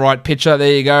 That's the right pitcher.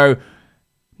 There you go.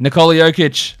 Nikola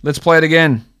Jokic. Let's play it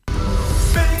again.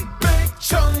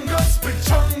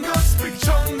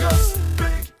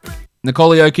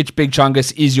 Nikola Jokic, Big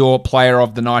Chungus, is your player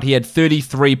of the night. He had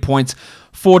 33 points,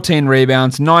 14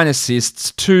 rebounds, 9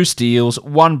 assists, 2 steals,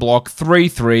 1 block, 3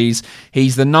 threes.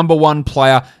 He's the number 1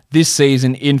 player this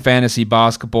season in fantasy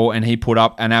basketball, and he put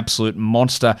up an absolute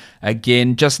monster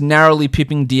again, just narrowly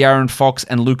pipping De'Aaron Fox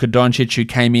and Luka Doncic, who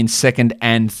came in second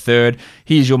and third.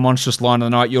 Here's your monstrous line of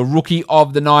the night. Your rookie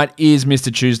of the night is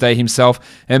Mr. Tuesday himself,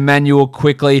 Emmanuel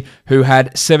Quickly, who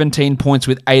had 17 points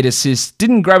with 8 assists.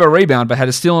 Didn't grab a rebound, but had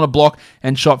a steal and a block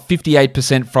and shot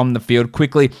 58% from the field.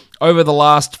 Quickly, over the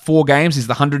last 4 games. He's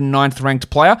the 109th ranked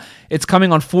player. It's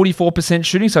coming on 44%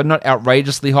 shooting, so not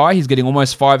outrageously high. He's getting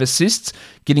almost 5 assists,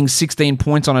 getting 16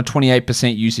 points on a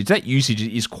 28% usage. That usage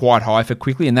is quite high for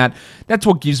Quickley, and that's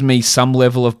what gives me some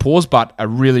level of pause, but a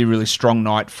really, really strong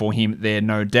night for him there,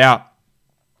 no doubt.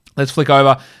 Let's flick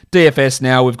over DFS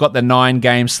now. We've got the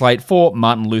 9-game slate for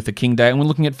Martin Luther King Day, and we're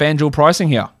looking at FanDuel pricing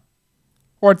here.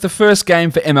 All right, the first game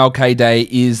for MLK Day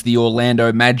is the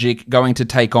Orlando Magic going to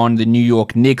take on the New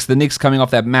York Knicks. The Knicks coming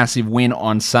off that massive win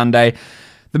on Sunday.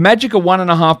 The Magic are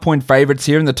 1.5-point favourites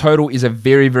here, and the total is a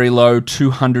very, very low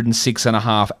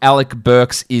 206.5. Alec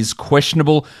Burks is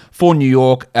questionable for New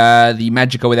York. The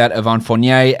Magic are without Evan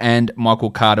Fournier and Michael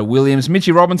Carter-Williams.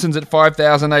 Mitchie Robinson's at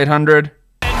 5,800.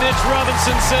 And Mitch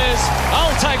Robinson says,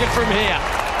 I'll take it from here.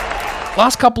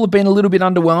 Last couple have been a little bit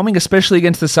underwhelming, especially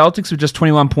against the Celtics with just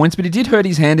 21 points, but he did hurt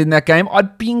his hand in that game.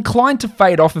 I'd be inclined to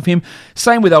fade off of him.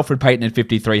 Same with Elfrid Payton at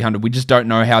 5,300. We just don't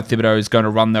know how Thibodeau is going to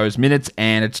run those minutes,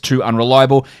 and it's too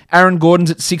unreliable. Aaron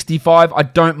Gordon's at 65. I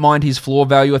don't mind his floor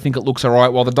value. I think it looks all right,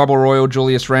 while the double royal,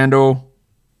 Julius Randle,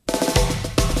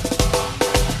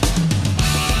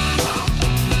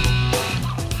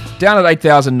 down at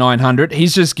 8,900.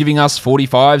 He's just giving us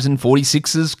 45s and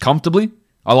 46s comfortably.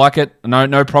 I like it.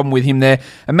 No problem with him there.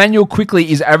 Emmanuel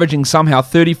Quickley is averaging somehow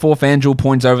 34 FanDuel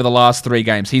points over the last 3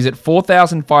 games. He's at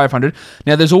 4,500.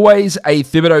 Now, there's always a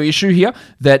Thibodeau issue here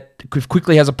that if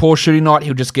Quickley has a poor shooting night,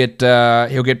 he'll just get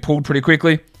pulled pretty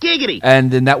quickly. Giggity. And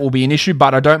then that will be an issue,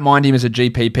 but I don't mind him as a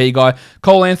GPP guy.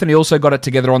 Cole Anthony also got it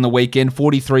together on the weekend.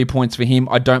 43 points for him.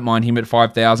 I don't mind him at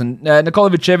 5,000. Nikola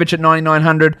Vucevic at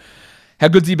 9,900. How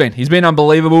good's he been? He's been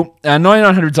unbelievable.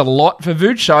 9,900's a lot for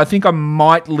Vooch, so I think I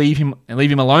might leave him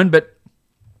alone, but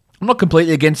I'm not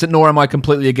completely against it, nor am I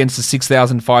completely against the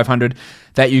 6,500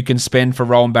 that you can spend for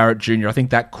Rowan Barrett Jr. I think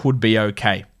that could be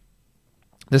okay.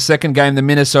 The second game, the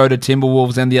Minnesota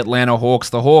Timberwolves and the Atlanta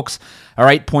Hawks. The Hawks are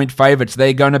 8-point favourites.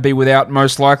 They're going to be without,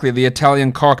 most likely, the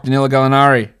Italian cock, Danilo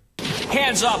Gallinari.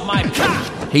 Hands off my cock!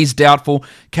 He's doubtful.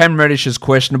 Cam Reddish is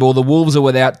questionable. The Wolves are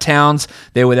without Towns.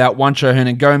 They're without Juancho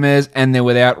Hernan-Gomez. And they're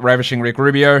without Ravishing Rick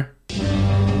Rubio.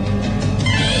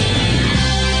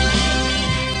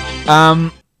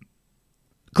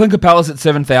 Clint Capela's at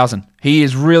 7,000. He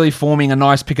is really forming a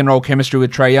nice pick-and-roll chemistry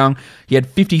with Trae Young. He had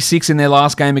 56 in their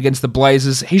last game against the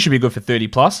Blazers. He should be good for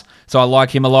 30+, so I like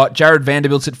him a lot. Jared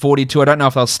Vanderbilt's at 42. I don't know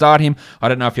if they'll start him. I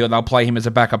don't know if they'll play him as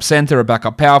a backup center, a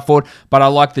backup power forward, but I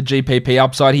like the GPP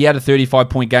upside. He had a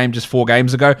 35-point game just 4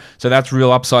 games ago, so that's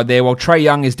real upside there. While Trae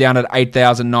Young is down at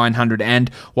 8,900, and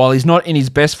while he's not in his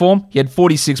best form, he had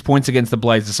 46 points against the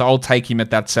Blazers, so I'll take him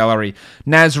at that salary.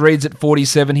 Naz Reid's at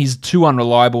 47. He's too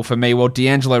unreliable for me, while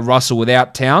D'Angelo Russell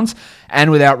without Towns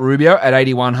and without Rubio at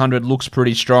 8,100 looks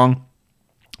pretty strong.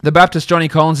 The Baptist Johnny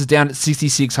Collins is down at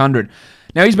 6,600.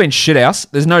 Now, he's been shithouse.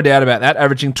 There's no doubt about that,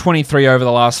 averaging 23 over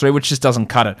the last 3, which just doesn't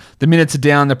cut it. The minutes are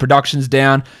down, the production's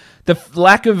down. The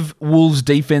lack of Wolves'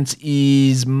 defense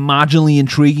is marginally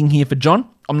intriguing here for John.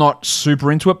 I'm not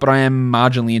super into it, but I am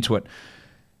marginally into it.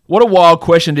 What a wild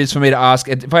question it is for me to ask.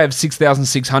 If I have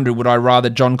 6,600, would I rather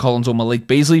John Collins or Malik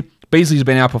Beasley? Beasley's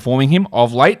been outperforming him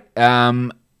of late.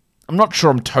 I'm not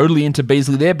sure I'm totally into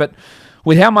Beasley there, but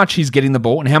with how much he's getting the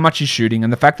ball and how much he's shooting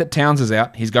and the fact that Towns is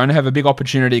out, he's going to have a big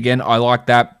opportunity again. I like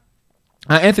that.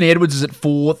 Anthony Edwards is at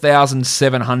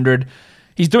 4,700.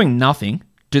 He's doing nothing.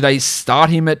 Do they start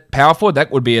him at power forward?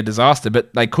 That would be a disaster,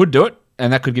 but they could do it,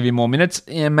 and that could give him more minutes.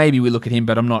 Yeah, maybe we look at him,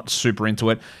 but I'm not super into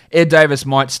it. Ed Davis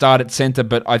might start at center,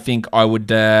 but I think I would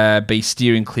be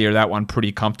steering clear of that one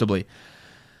pretty comfortably.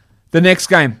 The next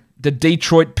game, the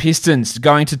Detroit Pistons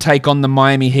going to take on the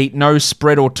Miami Heat. No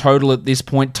spread or total at this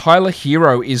point. Tyler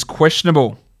Hero is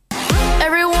questionable.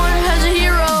 Everyone has a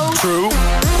hero. True.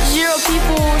 0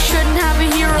 people shouldn't have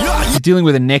a hero. Yeah. Dealing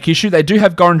with a neck issue. They do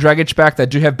have Goran Dragic back. They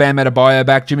do have Bam Adebayo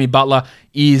back. Jimmy Butler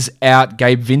is out.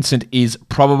 Gabe Vincent is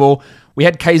probable. We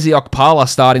had KZ Okpala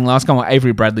starting last game. Well,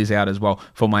 Avery Bradley's out as well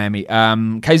for Miami.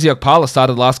 KZ Okpala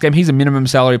started last game. He's a minimum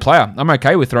salary player. I'm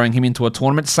okay with throwing him into a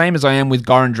tournament, same as I am with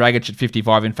Goran Dragic at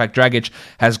 55. In fact, Dragic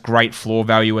has great floor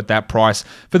value at that price.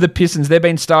 For the Pistons, they've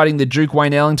been starting the Duke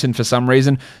Wayne Ellington for some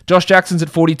reason. Josh Jackson's at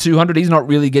 4,200. He's not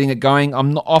really getting it going.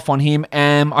 I'm not off on him.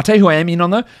 I'll tell you who I am in on,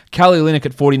 though. Kelly Olynyk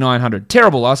at 4,900.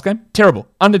 Terrible last game. Terrible.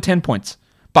 Under 10 points.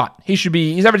 But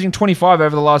he's averaging 25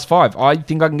 over the last 5. I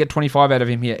think I can get 25 out of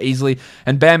him here easily.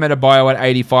 And Bam Adebayo at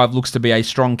 85 looks to be a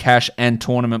strong cash and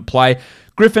tournament play.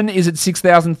 Griffin is at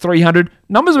 6,300.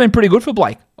 Numbers have been pretty good for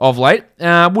Blake of late.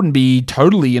 Wouldn't be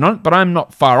totally in on it, but I'm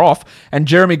not far off. And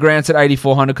Jeremy Grant's at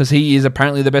 8,400 because he is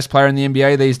apparently the best player in the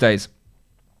NBA these days.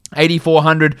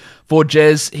 8,400 for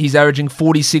Jez. He's averaging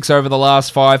 46 over the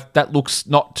last 5. That looks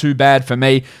not too bad for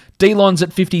me. Delon's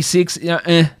at 56.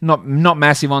 Not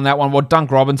massive on that one. Well,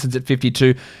 Dunk Robinson's at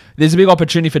 52. There's a big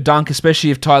opportunity for Dunk,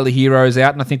 especially if Tyler Hero is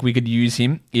out, and I think we could use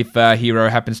him if Hero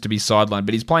happens to be sidelined.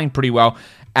 But he's playing pretty well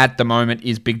at the moment,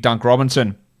 is Big Dunk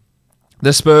Robinson.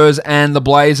 The Spurs and the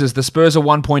Blazers. The Spurs are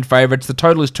 1-point favourites. The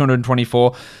total is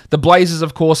 224. The Blazers,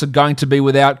 of course, are going to be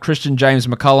without Christian James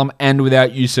McCollum and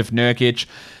without Yusuf Nurkic.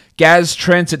 Gaz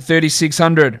Trent's at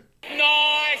 3,600.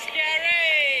 Nice,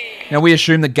 Gary! Now, we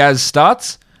assume that Gaz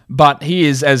starts, but he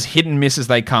is as hit and miss as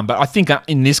they come. But I think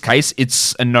in this case,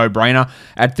 it's a no-brainer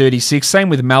at 36. Same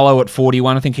with Mallow at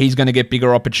 41. I think he's going to get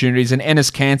bigger opportunities. And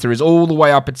Enes Kanter is all the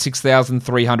way up at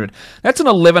 6,300. That's an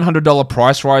 $1,100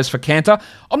 price rise for Kanter.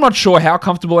 I'm not sure how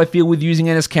comfortable I feel with using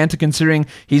Enes Kanter, considering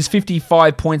his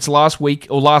 55 points last week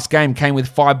or last game came with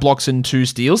 5 blocks and 2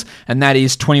 steals, and that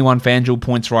is 21 FanDuel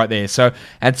points right there. So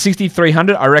at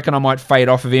 6,300, I reckon I might fade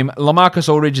off of him. LaMarcus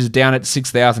Aldridge is down at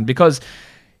 6,000 because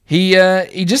he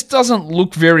just doesn't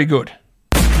look very good.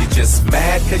 You're just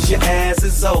mad because your ass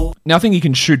is old. Now, I think he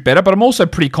can shoot better, but I'm also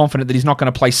pretty confident that he's not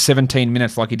going to play 17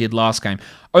 minutes like he did last game.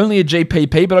 Only a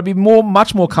GPP, but I'd be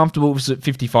much more comfortable if it's at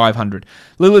 5,500.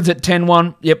 Lillard's at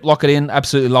 10-1. Yep, lock it in.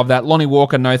 Absolutely love that. Lonnie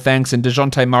Walker, no thanks. And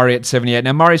DeJounte Murray at 78.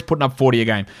 Now, Murray's putting up 40 a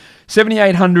game.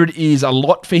 7,800 is a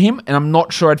lot for him, and I'm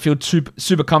not sure I'd feel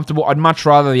super comfortable. I'd much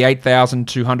rather the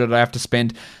 8,200 I have to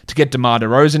spend to get DeMar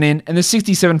DeRozan in. And the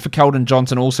 67 for Keldon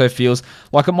Johnson also feels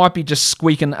like it might be just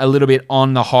squeaking a little bit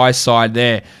on the high side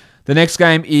there. The next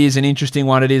game is an interesting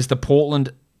one. It is the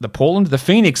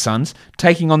Phoenix Suns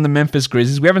taking on the Memphis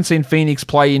Grizzlies. We haven't seen Phoenix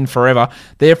play in forever.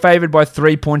 They're favored by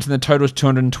 3 points, and the total is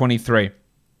 223.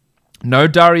 No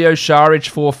Dario Saric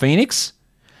for Phoenix.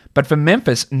 But for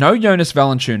Memphis, no Jonas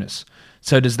Valanciunas.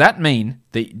 So does that mean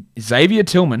that Xavier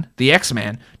Tillman, the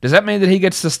X-Man, does that mean that he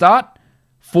gets to start?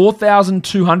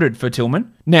 4,200 for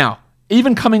Tillman. Now,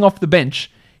 even coming off the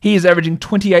bench, he is averaging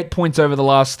 28 points over the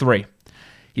last 3.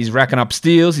 He's racking up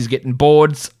steals. He's getting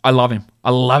boards. I love him. I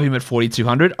love him at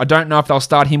 4,200. I don't know if they'll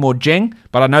start him or Jeng,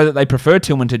 but I know that they prefer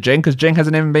Tillman to Jeng because Jeng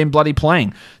hasn't even been bloody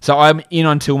playing. So I'm in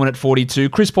on Tillman at 42.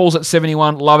 Chris Paul's at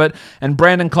 71. Love it. And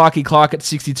Brandon Clark at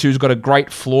 62 has got a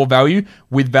great floor value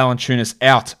with Valanciunas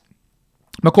out.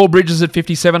 McCall Bridges at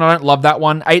 57. I don't love that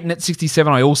one. Ayton at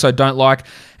 67. I also don't like.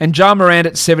 And Ja Morant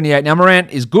at 78. Now,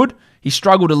 Morant is good. He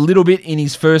struggled a little bit in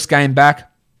his first game back.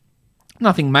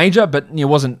 Nothing major, but it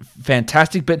wasn't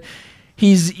fantastic. But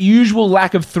his usual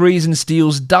lack of threes and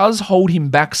steals does hold him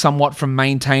back somewhat from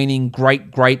maintaining great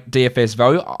DFS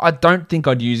value. I don't think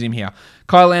I'd use him here.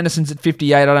 Kyle Anderson's at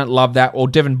 58. I don't love that. Or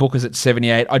Devin Booker's at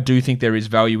 78. I do think there is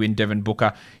value in Devin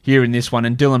Booker here in this one.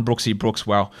 And Dylan Brooks,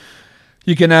 well,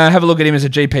 you can have a look at him as a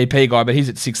GPP guy, but he's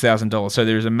at $6,000. So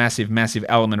there is a massive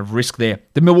element of risk there.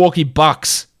 The Milwaukee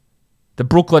Bucks. The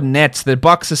Brooklyn Nets, the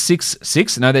Bucks are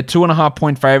 6. No, they're 2.5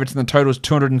 point favorites, and the total is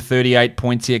 238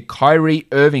 points here. Kyrie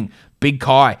Irving, Big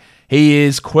Kai, he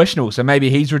is questionable, so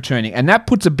maybe he's returning. And that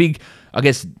puts a big, I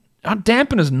guess,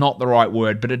 dampen is not the right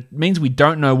word, but it means we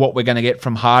don't know what we're going to get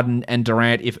from Harden and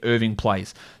Durant if Irving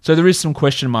plays. So there is some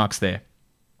question marks there.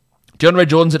 DeAndre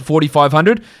Jordan's at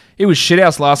 4,500. He was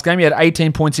shithouse last game. He had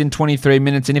 18 points in 23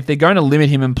 minutes, and if they're going to limit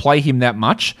him and play him that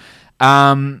much,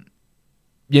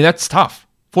 that's tough.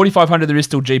 4,500, there is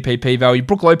still GPP value.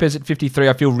 Brook Lopez at 53,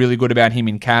 I feel really good about him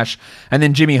in cash. And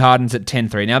then Jimmy Harden's at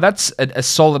 10.3. Now, that's a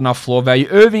solid enough floor value.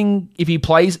 Irving, if he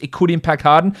plays, it could impact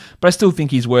Harden, but I still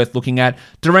think he's worth looking at.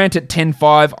 Durant at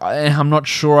 10.5, I'm not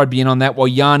sure I'd be in on that, while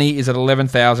Yanni is at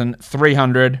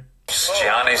 11,300.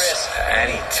 Giannis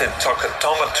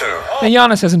Antetokounmpo. Now,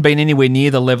 Giannis hasn't been anywhere near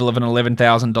the level of an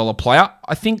 $11,000 player.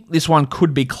 I think this one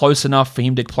could be close enough for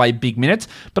him to play big minutes,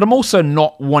 but I'm also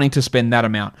not wanting to spend that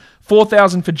amount.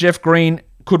 4,000 for Jeff Green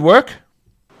could work.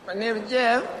 My name is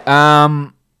Jeff.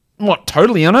 I'm not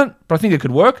totally on it, but I think it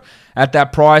could work at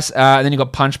that price. And then you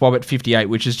got Punch Bob at 58,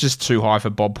 which is just too high for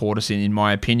Bob Portis, in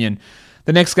my opinion.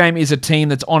 The next game is a team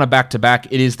that's on a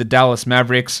back-to-back. It is the Dallas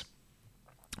Mavericks.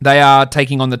 They are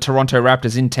taking on the Toronto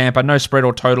Raptors in Tampa. No spread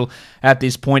or total at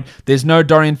this point. There's no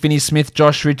Dorian Finney-Smith,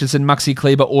 Josh Richardson, Maxi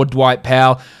Kleber, or Dwight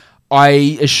Powell.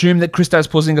 I assume that Kristaps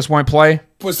Porzingis won't play.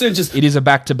 It is a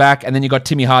back-to-back, and then you got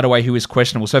Timmy Hardaway, who is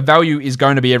questionable. So value is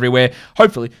going to be everywhere,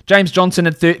 hopefully. James Johnson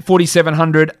at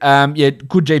 4,700.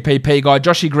 Good GPP guy.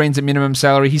 Joshy Green's at minimum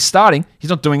salary. He's starting. He's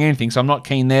not doing anything, so I'm not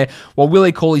keen there. While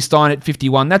Willie Cauley-Stein at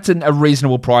 51. That's a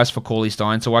reasonable price for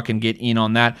Cauley-Stein, so I can get in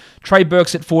on that. Trey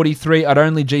Burks at 43. I'd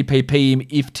only GPP him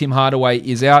if Tim Hardaway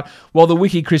is out. While the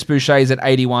wiki Chris Boucher is at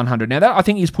 8,100. Now, that I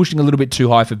think he's pushing a little bit too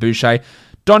high for Boucher.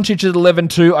 Doncic at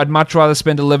 11.2. I'd much rather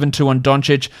spend 11.2 on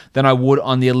Doncic than I would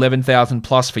on the 11,000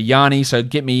 plus for Yanni, so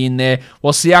get me in there.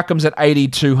 While Siakam's at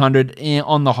 8,200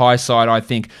 on the high side, I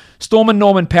think. Storm and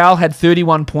Norman Powell had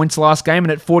 31 points last game,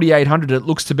 and at 4,800 it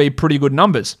looks to be pretty good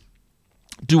numbers.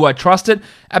 Do I trust it?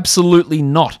 Absolutely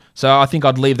not. So I think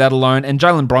I'd leave that alone. And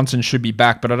Jalen Brunson should be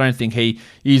back, but I don't think he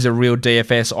is a real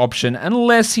DFS option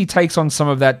unless he takes on some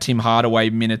of that Tim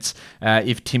Hardaway minutes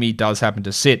if Timmy does happen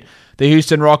to sit. The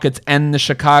Houston Rockets and the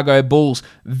Chicago Bulls.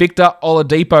 Victor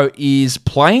Oladipo is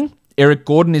playing. Eric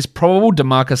Gordon is probable.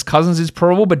 DeMarcus Cousins is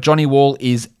probable, but Johnny Wall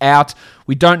is out.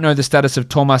 We don't know the status of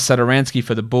Tomas Satoransky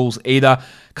for the Bulls either.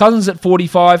 Cousins at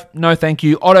 45. No, thank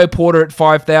you. Otto Porter at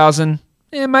 5,000.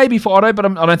 Yeah, maybe for Otto, but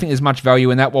I don't think there's much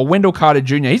value in that. While Wendell Carter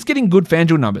Jr., he's getting good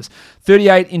FanDuel numbers.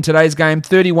 38 in today's game,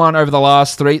 31 over the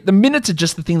last 3. The minutes are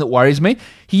just the thing that worries me.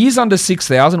 He is under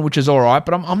 6,000, which is all right,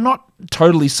 but I'm not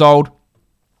totally sold.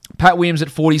 Pat Williams at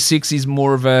 46 is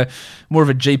more of a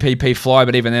GPP fly,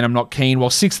 but even then I'm not keen. While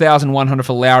 6,100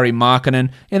 for Lauri Markkanen,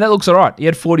 and that looks all right. He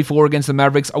had 44 against the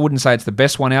Mavericks. I wouldn't say it's the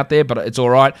best one out there, but it's all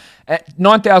right. At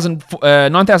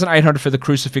 9,800 for the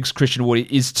Crucifix Christian Wood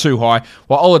is too high.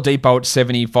 While Oladipo at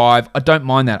 75, I don't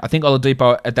mind that. I think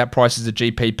Oladipo at that price is a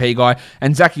GPP guy.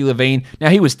 And Zachary Levine, now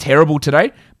he was terrible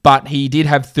today, but he did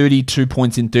have 32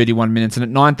 points in 31 minutes. And at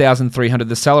 9,300,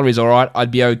 the salary's all right.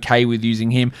 I'd be okay with using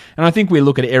him. And I think we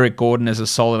look at Eric Gordon as a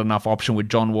solid enough option with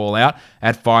John Wall out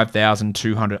at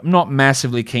 5,200. I'm not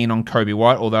massively keen on Kobe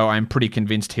White, although I'm pretty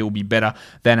convinced he'll be better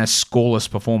than a scoreless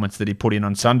performance that he put in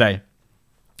on Sunday.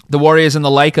 The Warriors and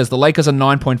the Lakers. The Lakers are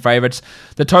 9-point favorites.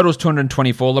 The total is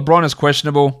 224. LeBron is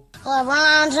questionable.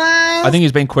 I think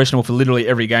he's been questionable for literally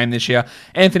every game this year.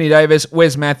 Anthony Davis,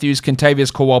 Wes Matthews,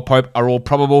 Kentavious Caldwell-Pope are all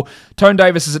probable. Tone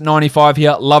Davis is at 95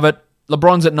 here. Love it.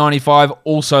 LeBron's at 95.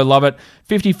 Also love it.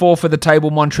 54 for the table.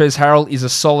 Montrezl Harrell is a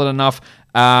solid enough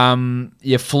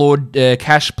flawed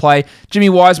cash play. Jimmy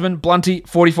Wiseman, Blunty,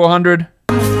 4,400.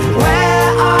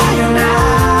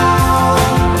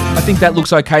 I think that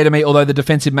looks okay to me, although the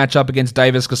defensive matchup against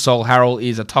Davis, Gasol, Harrell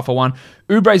is a tougher one.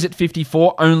 Oubre's at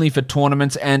 54, only for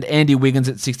tournaments, and Andy Wiggins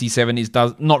at 67 is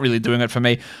not really doing it for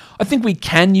me. I think we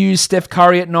can use Steph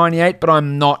Curry at 98, but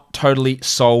I'm not totally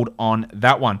sold on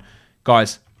that one.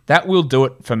 Guys, that will do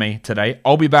it for me today.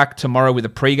 I'll be back tomorrow with a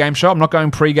pre-game show. I'm not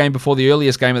going pre-game before the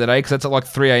earliest game of the day because that's at like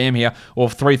 3 a.m. here or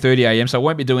 3:30 a.m. So I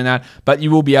won't be doing that. But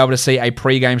you will be able to see a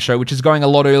pre-game show, which is going a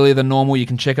lot earlier than normal. You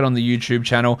can check it on the YouTube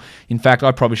channel. In fact,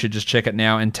 I probably should just check it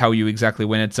now and tell you exactly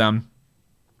when it's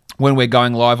when we're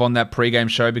going live on that pre-game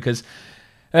show because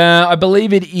I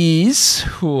believe it is.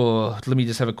 Let me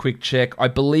just have a quick check. I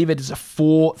believe it is a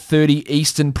 4:30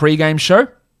 Eastern pre-game show.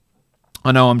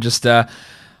 I know I'm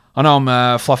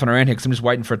fluffing around here because I'm just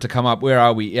waiting for it to come up. Where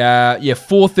are we?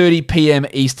 4:30 p.m.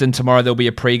 Eastern tomorrow. There'll be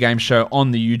a pre-game show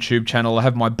on the YouTube channel. I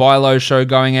have my Buy Low show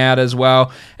going out as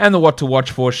well, and the What to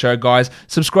Watch For show, guys.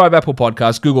 Subscribe Apple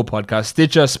Podcasts, Google Podcasts,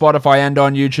 Stitcher, Spotify, and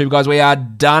on YouTube, guys. We are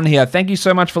done here. Thank you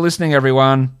so much for listening,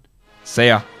 everyone. See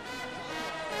ya.